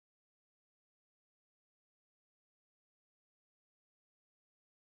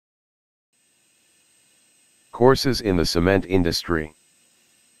Courses in the cement industry.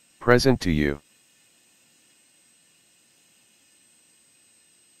 Present to you.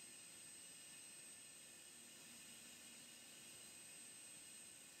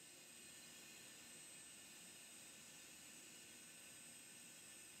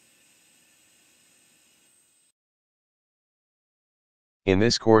 In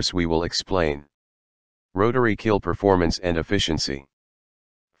this course we will explain Rotary Kiln performance and efficiency.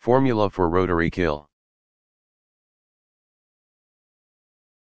 Formula for Rotary Kiln.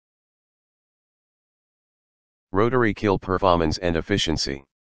 Rotary Kiln performance and efficiency.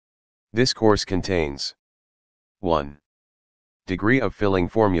 This course contains 1. Degree of filling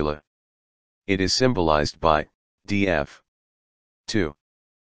formula. It is symbolized by dF. 2.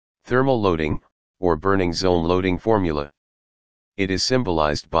 Thermal loading, or burning zone loading formula. It is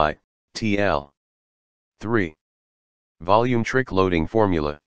symbolized by TL. 3. Volumetric loading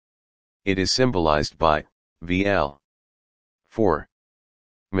formula. It is symbolized by VL. 4.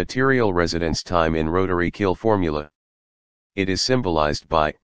 Material residence time in Rotary Kiln formula. It is symbolized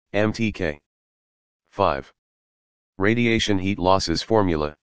by MTK. 5. Radiation heat losses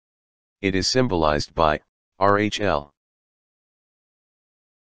formula. It is symbolized by RHL.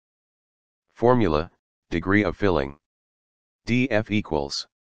 Formula, degree of filling. dF equals,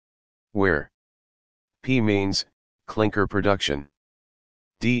 where P means clinker production,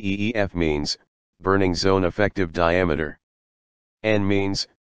 DEEF means burning zone effective diameter, N means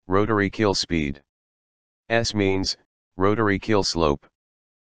rotary kiln speed, S means rotary kiln slope.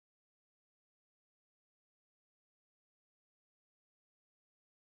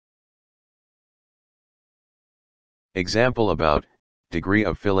 Example about degree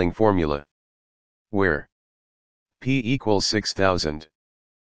of filling formula, where P equals 6000,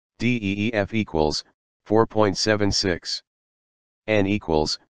 DEEF equals 4.76, N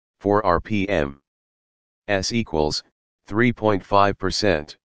equals 4 rpm, S equals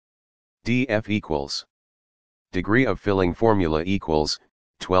 3.5%, dF equals, degree of filling formula equals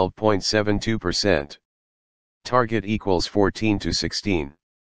 12.72%, target equals 14 to 16.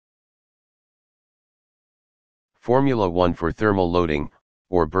 Formula 1 for thermal loading,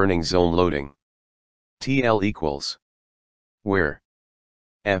 or burning zone loading. TL equals, where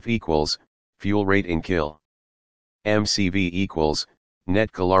F equals fuel rate in kil, MCV equals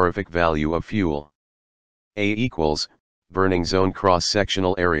net calorific value of fuel, A equals burning zone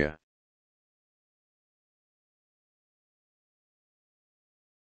cross-sectional area.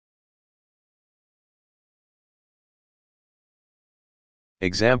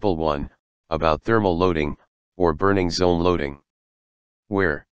 Example 1, about thermal loading, or burning zone loading,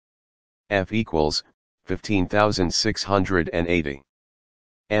 where F equals 15,680,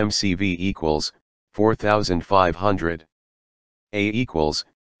 MCV equals 4,500, A equals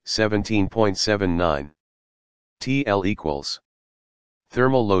 17.79, TL equals,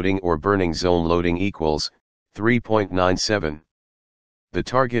 thermal loading or burning zone loading equals 3.97, the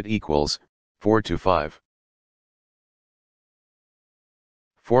target equals 4 to 5.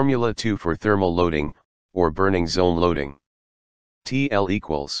 Formula 2 for thermal loading, or burning zone loading. TL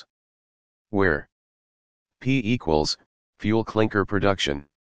equals, where P equals fuel clinker production,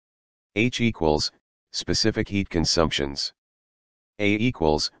 H equals specific heat consumptions, A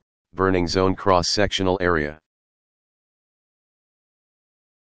equals burning zone cross-sectional area.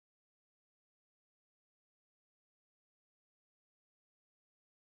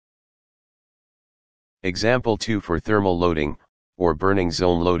 Example 2 for thermal loading, or burning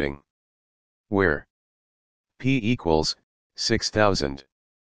zone loading, where P equals 6000,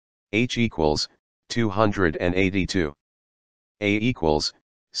 H equals 282, A equals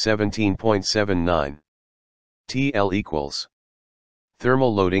 17.79, TL equals,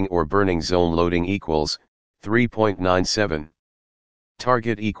 thermal loading or burning zone loading equals 3.97,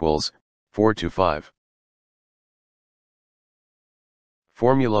 target equals 4 to 5.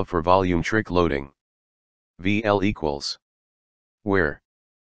 Formula for volumetric loading. VL equals, where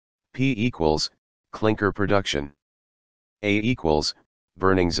P equals clinker production, A equals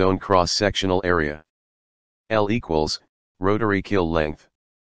burning zone cross-sectional area, L equals rotary kiln length.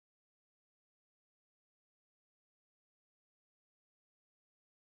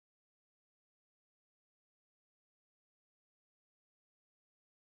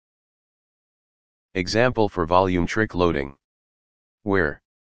 Example for volumetric loading, where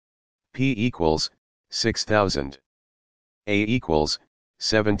P equals 6000, A equals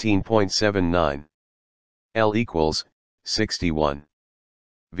 17.79, L equals 61,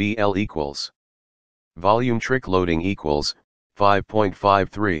 VL equals, volumetric loading equals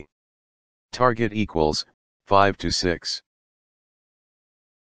 5.53, target equals 5 to 6.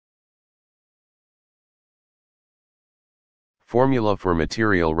 Formula for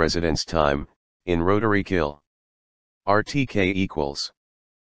material residence time, in rotary kiln. RTK equals.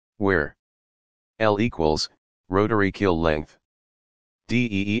 Where L equals, rotary kiln length.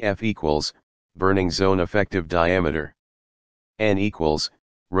 DEEF equals, burning zone effective diameter. N equals,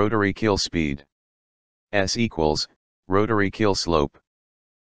 rotary kiln speed. S equals, rotary kiln slope.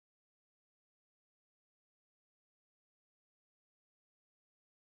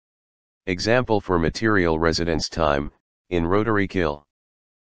 Example for material residence time, in rotary kiln.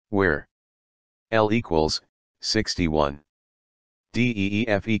 Where L equals, 61.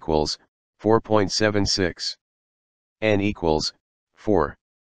 DEEF equals, 4.76. N equals, 4.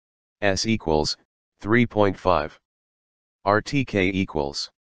 S equals, 3.5. RTK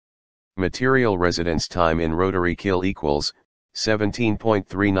equals. Material residence time in rotary kiln equals,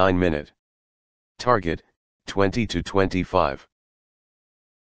 17.39 minute. Target, 20 to 25.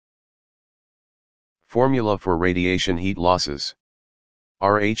 Formula for radiation heat losses.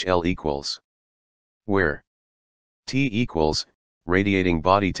 RHL equals. Where T equals, radiating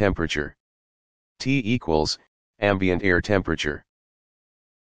body temperature. T equals, ambient air temperature.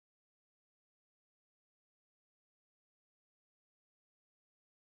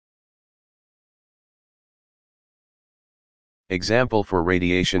 Example for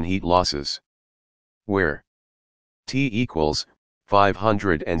radiation heat losses. Where T equals,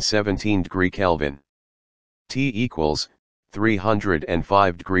 517 degree Kelvin. T equals,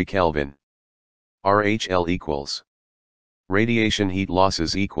 305 degree Kelvin. RHL equals. Radiation heat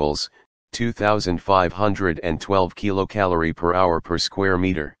losses equals, 2512 kilocalorie per hour per square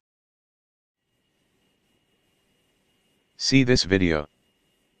meter. See this video.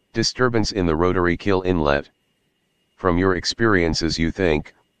 Disturbance in the rotary kiln inlet. From your experiences you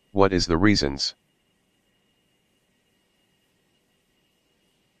think, what is the reasons?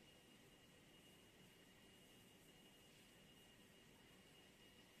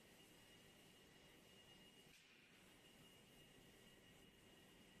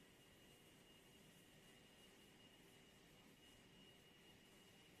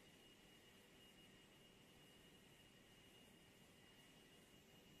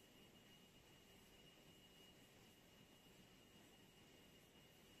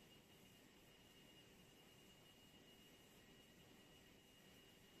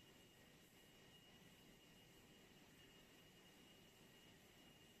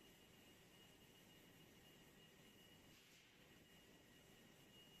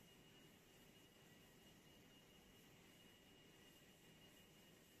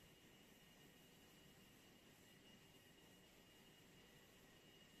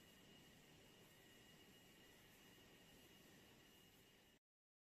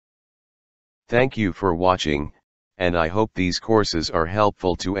 Thank you for watching, and I hope these courses are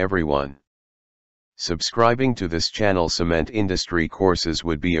helpful to everyone. Subscribing to this channel Cement Industry Courses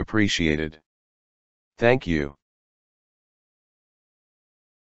would be appreciated. Thank you.